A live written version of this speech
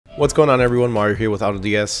What's going on everyone, Mario here with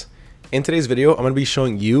AutoDS. In today's video, I'm going to be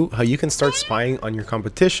showing you how you can start spying on your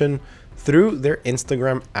competition through their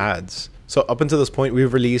Instagram ads. So up until this point,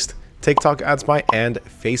 we've released TikTok AdSpy and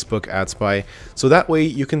Facebook AdSpy. So that way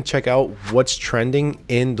you can check out what's trending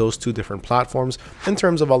in those two different platforms in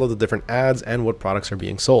terms of all of the different ads and what products are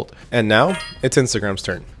being sold. And now it's Instagram's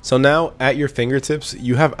turn. So now at your fingertips,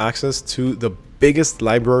 you have access to the biggest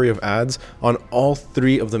library of ads on all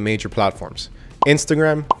three of the major platforms: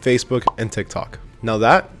 Instagram, Facebook, and TikTok. Now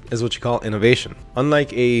that is what you call innovation.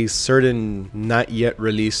 Unlike a certain not yet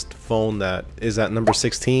released phone that is at number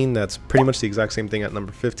 16, that's pretty much the exact same thing at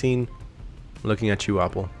number 15. I'm looking at you,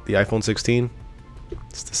 Apple. The iPhone 16,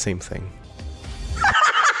 it's the same thing.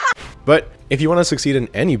 But if you want to succeed in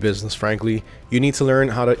any business, frankly, you need to learn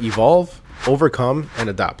how to evolve, overcome, and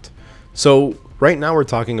adapt. So right now we're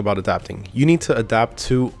talking about adapting. You need to adapt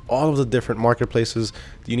to all of the different marketplaces.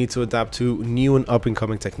 You need to adapt to new and up and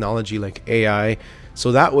coming technology like AI.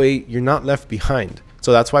 So that way you're not left behind.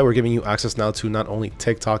 So that's why we're giving you access now to not only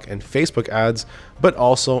TikTok and Facebook ads, but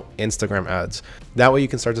also Instagram ads. That way you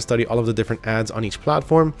can start to study all of the different ads on each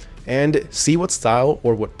platform and see what style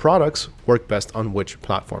or what products work best on which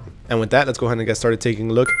platform. And with that, let's go ahead and get started taking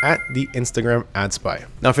a look at the Instagram AdSpy.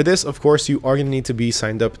 Now for this, of course, you are going to need to be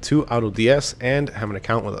signed up to AutoDS and have an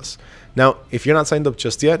account with us. Now, if you're not signed up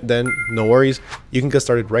just yet, then no worries. You can get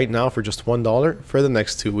started right now for just $1 for the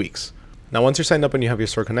next 2 weeks. Now, once you're signed up and you have your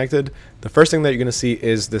store connected, the first thing that you're going to see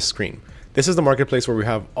is this screen. This is the marketplace where we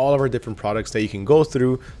have all of our different products that you can go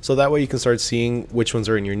through, so that way you can start seeing which ones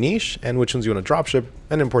are in your niche and which ones you want to dropship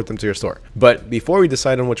and import them to your store. But before we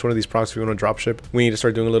decide on which one of these products we want to dropship, we need to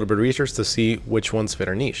start doing a little bit of research to see which ones fit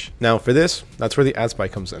our niche. Now for this, that's where the AdSpy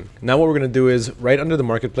comes in. Now what we're going to do is right under the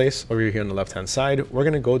marketplace over here on the left hand side, we're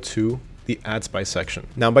going to go to the AdSpy section.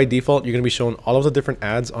 Now by default, you're going to be shown all of the different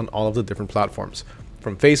ads on all of the different platforms,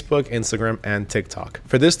 from Facebook, Instagram, and TikTok.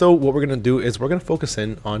 For this though, what we're gonna do is we're gonna focus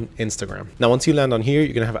in on Instagram. Now, once you land on here,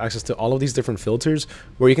 you're gonna have access to all of these different filters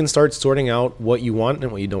where you can start sorting out what you want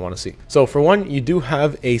and what you don't wanna see. So for one, you do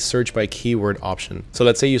have a search by keyword option. So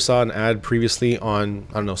let's say you saw an ad previously on,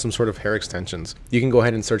 I don't know, some sort of hair extensions. You can go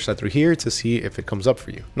ahead and search that through here to see if it comes up for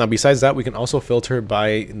you. Now, besides that, we can also filter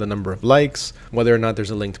by the number of likes, whether or not there's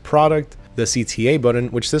a linked product, the CTA button,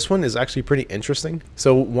 which this one is actually pretty interesting.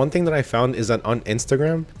 So one thing that I found is that on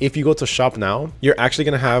Instagram, if you go to shop now, you're actually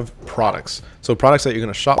going to have products. So products that you're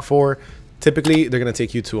going to shop for, typically they're going to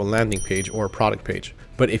take you to a landing page or a product page.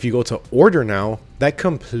 But if you go to order now, that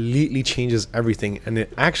completely changes everything, and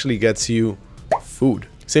it actually gets you food.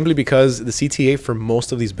 Simply because the CTA for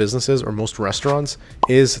most of these businesses or most restaurants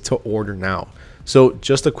is to order now. So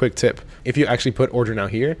just a quick tip, if you actually put order now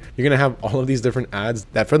here, you're going to have all of these different ads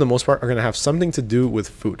that for the most part are going to have something to do with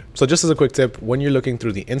food. So just as a quick tip, when you're looking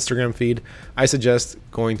through the Instagram feed, I suggest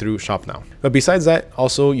going through shop now. But besides that,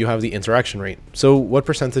 also you have the interaction rate. So what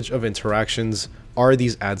percentage of interactions are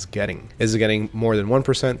these ads getting? Is it getting more than 1%,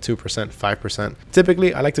 2%, 5%?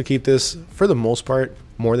 Typically, I like to keep this for the most part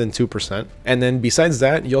more than 2%. And then besides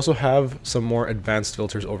that, you also have some more advanced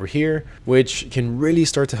filters over here, which can really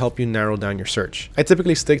start to help you narrow down your search. I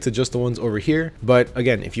typically stick to just the ones over here, but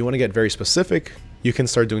again, if you want to get very specific, you can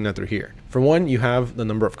start doing that through here. For one, you have the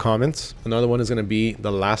number of comments. Another one is going to be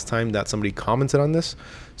the last time that somebody commented on this.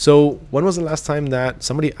 So when was the last time that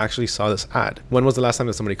somebody actually saw this ad? When was the last time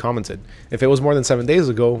that somebody commented? If it was more than 7 days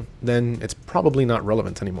ago, then it's probably not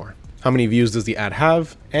relevant anymore. How many views does the ad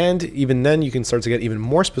have? And even then you can start to get even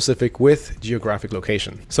more specific with geographic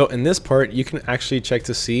location. So in this part, you can actually check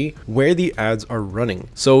to see where the ads are running.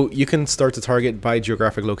 So you can start to target by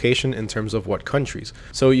geographic location in terms of what countries.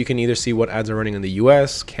 So you can either see what ads are running in the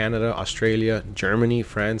US, Canada, Australia, Germany,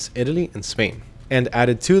 France, Italy, and Spain. And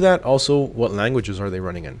added to that, also, what languages are they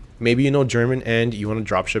running in? Maybe you know German and you want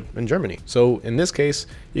to dropship in Germany. So in this case,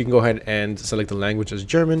 you can go ahead and select the language as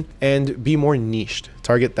German and be more niched,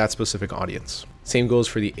 target that specific audience. Same goes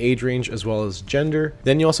for the age range as well as gender.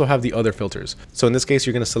 Then you also have the other filters. So in this case,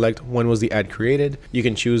 you're going to select when was the ad created. You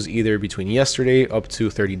can choose either between yesterday up to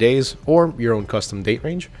 30 days or your own custom date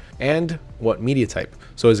range, and what media type.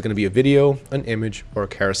 So is it going to be a video, an image, or a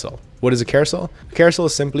carousel? What is a carousel? A carousel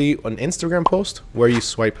is simply an Instagram post where you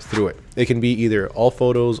swipe through it. It can be either all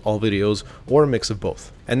photos, all videos, or a mix of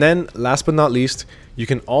both. And then last but not least, you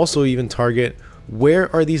can also even target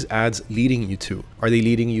where are these ads leading you to? Are they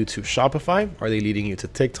leading you to Shopify? Are they leading you to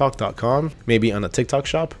TikTok.com? Maybe on a TikTok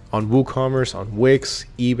shop, on WooCommerce, on Wix,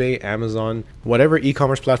 eBay, Amazon, whatever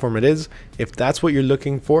e-commerce platform it is. If that's what you're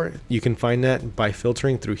looking for, you can find that by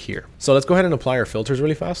filtering through here. So let's go ahead and apply our filters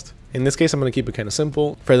really fast. In this case, I'm going to keep it kind of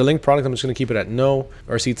simple. For the link product, I'm just going to keep it at no.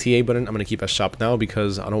 Our CTA button, I'm going to keep as shop now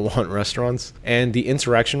because I don't want restaurants. And the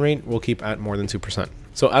interaction rate we'll keep at more than 2%.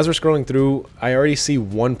 So as we're scrolling through, I already see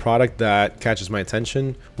one product that catches my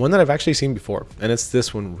attention, one that I've actually seen before, and it's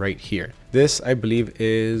this one right here. This, I believe,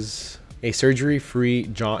 is a surgery-free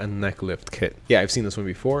jaw and neck lift kit. Yeah, I've seen this one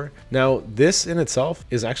before. Now, this in itself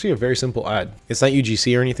is actually a very simple ad. It's not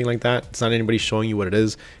UGC or anything like that. It's not anybody showing you what it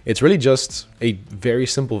is. It's really just a very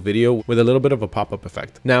simple video with a little bit of a pop-up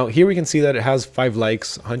effect. Now, here we can see that it has 5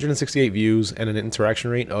 likes, 168 views, and an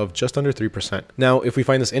interaction rate of just under 3%. Now, if we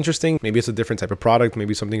find this interesting, maybe it's a different type of product,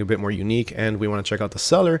 maybe something a bit more unique, and we want to check out the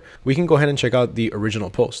seller, we can go ahead and check out the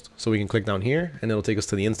original post. So we can click down here, and it'll take us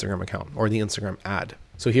to the Instagram account or the Instagram ad.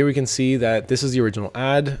 So here we can see that this is the original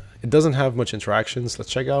ad. It doesn't have much interactions.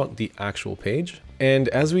 Let's check out the actual page. And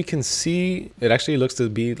as we can see, it actually looks to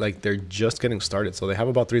be like they're just getting started. So they have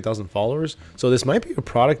about 3,000 followers. So this might be a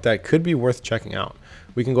product that could be worth checking out.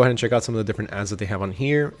 We can go ahead and check out some of the different ads that they have on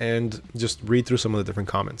here and just read through some of the different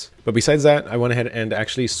comments. But besides that, I went ahead and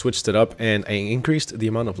actually switched it up and I increased the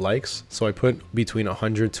amount of likes. So I put between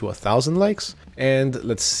 100 to 1,000 likes, and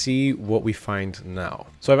let's see what we find now.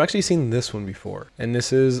 So I've actually seen this one before, and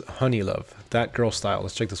this is Honey Love, That Girl Style.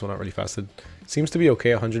 Let's check this one out really fast. It seems to be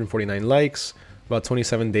okay, 149 likes. About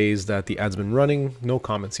 27 days that the ad's been running. No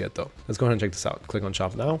comments yet though. Let's go ahead and check this out. Click on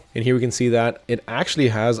shop now. And here we can see that it actually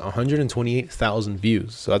has 128,000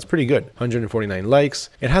 views. So that's pretty good. 149 likes.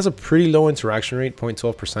 It has a pretty low interaction rate,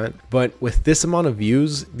 0.12%. But with this amount of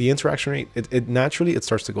views, the interaction rate, it naturally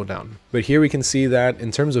starts to go down. But here we can see that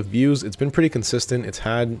in terms of views, it's been pretty consistent. It's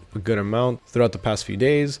had a good amount throughout the past few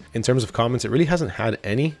days. In terms of comments, it really hasn't had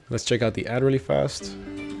any. Let's check out the ad really fast.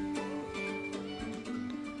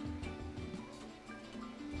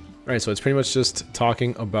 All right, so it's pretty much just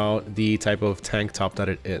talking about the type of tank top that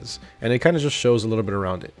it is. And it kind of just shows a little bit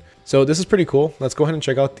around it. So this is pretty cool. Let's go ahead and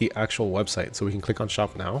check out the actual website. So we can click on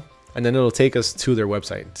shop now. And then it'll take us to their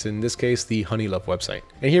website. It's in this case, the Honey Love website.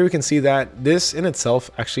 And here we can see that this in itself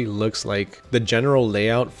actually looks like the general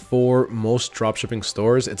layout for most dropshipping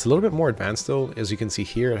stores. It's a little bit more advanced though. As you can see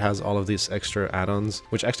here, it has all of these extra add-ons,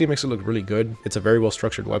 which actually makes it look really good. It's a very well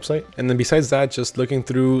structured website. And then besides that, just looking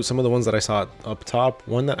through some of the ones that I saw up top,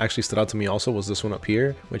 one that actually stood out to me also was this one up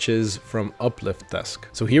here, which is from Uplift Desk.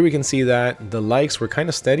 So here we can see that the likes were kind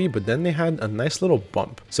of steady, but then they had a nice little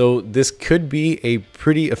bump. So this could be a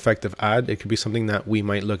pretty effective ad. It could be something that we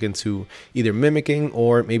might look into either mimicking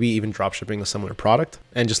or maybe even dropshipping a similar product.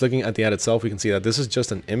 And just looking at the ad itself, we can see that this is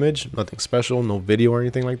just an image, nothing special, no video or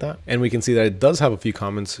anything like that. And we can see that it does have a few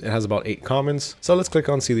comments. It has about 8 comments. So let's click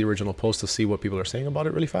on see the original post to see what people are saying about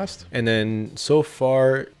it really fast. And then so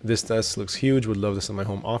far, this desk looks huge. Would love this in my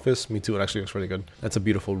home office. Me too. It actually looks really good. That's a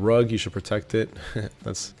beautiful rug. You should protect it.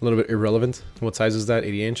 That's a little bit irrelevant. What size is that?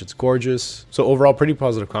 80 inch. It's gorgeous. So overall, pretty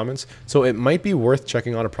positive comments. So it might be worth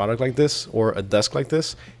checking out a product like this or a desk like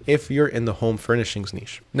this if you're in the home furnishings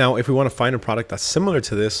niche. Now, if we want to find a product that's similar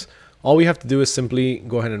to this, all we have to do is simply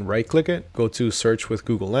go ahead and right click it, go to search with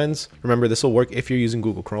Google Lens. Remember, this will work if you're using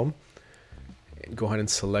Google Chrome. Go ahead and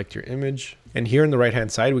select your image. And here on the right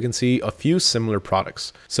hand side, we can see a few similar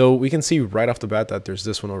products. So we can see right off the bat that there's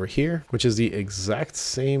this one over here, which is the exact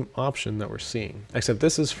same option that we're seeing, except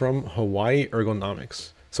this is from Hawaii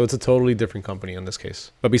Ergonomics. So it's a totally different company in this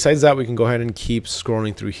case. But besides that, we can go ahead and keep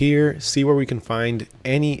scrolling through here, see where we can find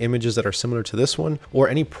any images that are similar to this one or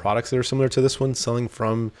any products that are similar to this one selling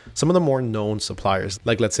from some of the more known suppliers,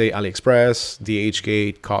 like let's say AliExpress,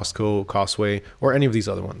 DHgate, Costco, Costway, or any of these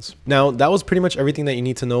other ones. Now, that was pretty much everything that you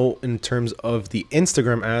need to know in terms of the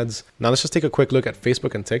Instagram ads. Now let's just take a quick look at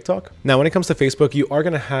Facebook and TikTok. Now, when it comes to Facebook, you are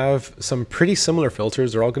gonna have some pretty similar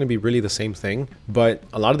filters. They're all gonna be really the same thing, but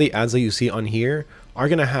a lot of the ads that you see on here are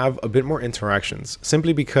going to have a bit more interactions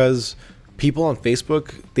simply because people on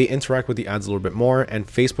Facebook, they interact with the ads a little bit more, and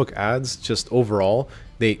Facebook ads just overall,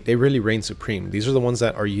 they really reign supreme. These are the ones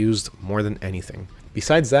that are used more than anything.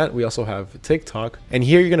 Besides that, we also have TikTok, and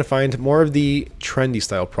here you're going to find more of the trendy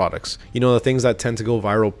style products. You know, the things that tend to go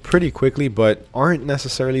viral pretty quickly but aren't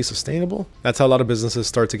necessarily sustainable. That's how a lot of businesses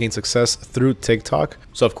start to gain success through TikTok.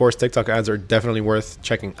 So of course, TikTok ads are definitely worth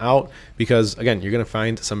checking out because again, you're going to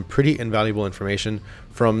find some pretty invaluable information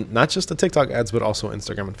from not just the TikTok ads, but also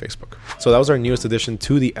Instagram and Facebook. So that was our newest addition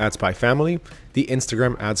to the AdSpy family, the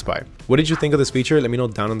Instagram AdSpy. What did you think of this feature? Let me know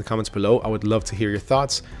down in the comments below. I would love to hear your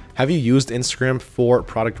thoughts. Have you used Instagram for for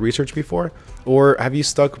product research before? Or have you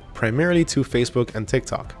stuck primarily to Facebook and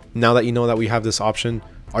TikTok? Now that you know that we have this option,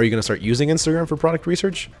 are you going to start using Instagram for product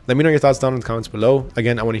research? Let me know your thoughts down in the comments below.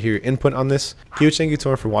 Again, I want to hear your input on this. Huge thank you to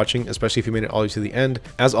everyone for watching, especially if you made it all the way to the end.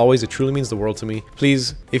 As always, it truly means the world to me.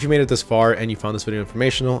 Please, if you made it this far and you found this video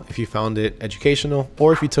informational, if you found it educational,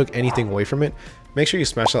 or if you took anything away from it, make sure you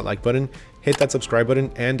smash that like button, hit that subscribe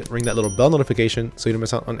button, and ring that little bell notification so you don't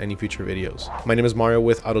miss out on any future videos. My name is Mario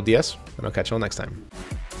with AutoDS, and I'll catch you all next time.